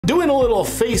Doing a little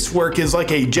face work is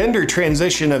like a gender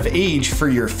transition of age for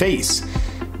your face.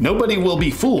 Nobody will be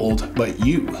fooled but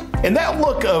you. And that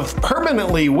look of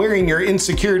permanently wearing your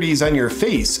insecurities on your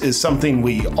face is something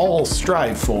we all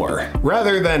strive for.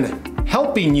 Rather than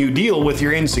helping you deal with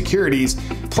your insecurities,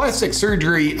 plastic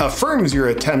surgery affirms your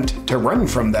attempt to run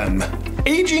from them.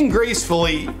 Aging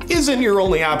gracefully isn't your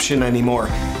only option anymore.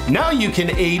 Now you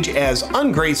can age as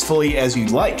ungracefully as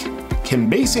you'd like. Kim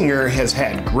Basinger has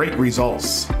had great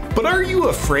results. But are you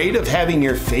afraid of having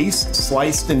your face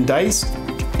sliced and diced?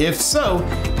 If so,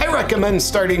 I recommend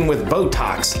starting with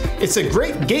Botox. It's a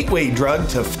great gateway drug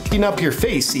to f***ing up your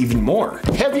face even more.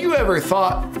 Have you ever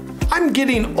thought, I'm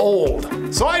getting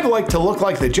old, so I'd like to look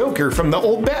like the Joker from the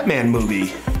old Batman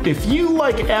movie? If you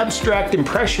like abstract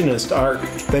impressionist art,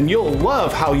 then you'll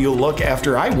love how you'll look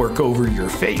after I work over your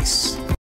face.